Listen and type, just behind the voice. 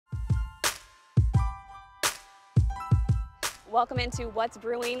Welcome into What's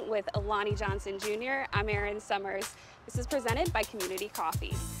Brewing with Lonnie Johnson Jr. I'm Erin Summers. This is presented by Community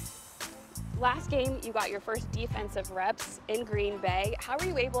Coffee. Last game, you got your first defensive reps in Green Bay. How were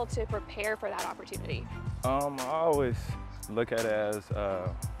you able to prepare for that opportunity? I always look at it as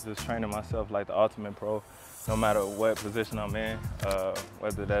just training myself like the ultimate pro, no matter what position I'm in,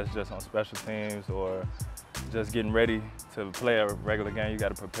 whether that's just on special teams or just getting ready to play a regular game. You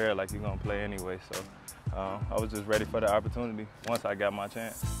got to prepare like you're going to play anyway. So I was just ready for the opportunity once I got my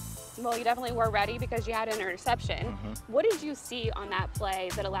chance. Well, you definitely were ready because you had an interception. What did you see on that play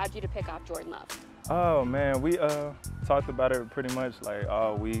that allowed you to pick off Jordan Love? Oh man, we talked about it pretty much like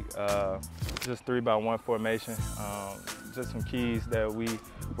all week. Just 3-by-1 formation. Just some keys that we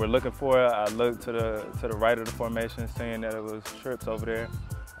were looking for. I looked to the right of the formation, seeing that it was trips over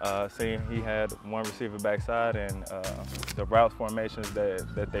there. Seeing he had one receiver backside, and the route formations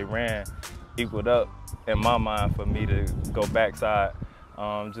that they ran equaled up in my mind for me to go backside.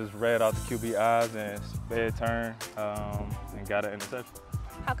 Just read out the QB eyes and sped turn and got an interception.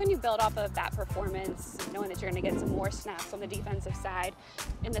 How can you build off of that performance, knowing that you're going to get some more snaps on the defensive side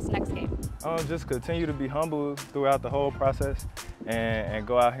in this next game? Just continue to be humble throughout the whole process and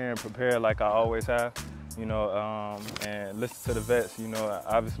go out here and prepare like I always have, you know, and listen to the vets. You know,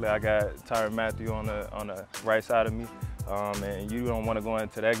 obviously I got Tyrann Mathieu on the right side of me, and you don't want to go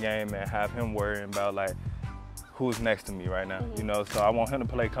into that game and have him worrying about like who's next to me right now, you know, so I want him to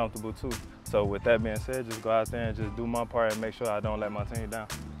play comfortable too. So with that being said, just go out there and just do my part and make sure I don't let my team down.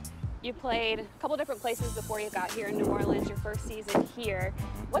 You played a couple different places before you got here in New Orleans, your first season here.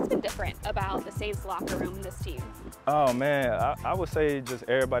 What's been different about the Saints locker room and this team? Oh man, I would say just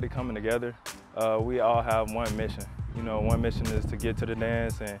everybody coming together. We all have one mission. You know, one mission is to get to the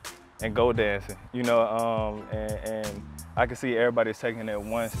dance and go dancing, you know, and I can see everybody's taking it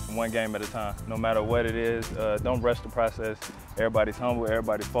one game at a time, no matter what it is. Don't rush the process. Everybody's humble,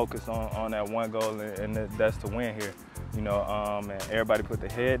 everybody focused on that one goal, and that's to win here, you know, and everybody put their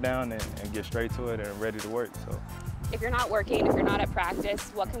head down and get straight to it and ready to work. So, if you're not working, if you're not at practice,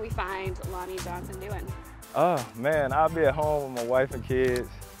 what can we find Lonnie Johnson doing? Oh man, I'll be at home with my wife and kids.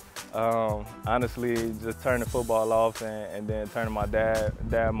 Honestly, just turning football off and then turning my dad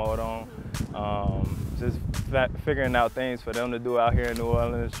mode on. Just figuring out things for them to do out here in New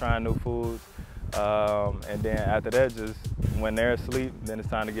Orleans, trying new foods. And then after that, just when they're asleep, then it's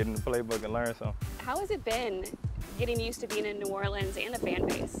time to get in the playbook and learn something. How has it been getting used to being in New Orleans and the fan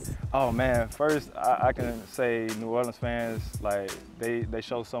base? Oh man, first I can say New Orleans fans, like they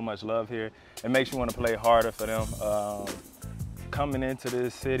show so much love here. It makes you want to play harder for them. Coming into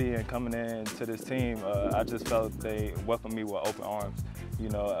this city and coming into this team, I just felt they welcomed me with open arms. You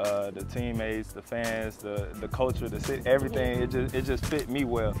know, the teammates, the fans, the culture, the city, everything, it just fit me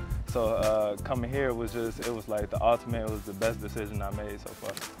well. So coming here was like the ultimate, it was the best decision I made so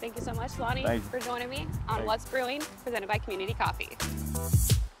far. Thank you so much, Lonnie, for joining me on What's Brewing, presented by Community Coffee.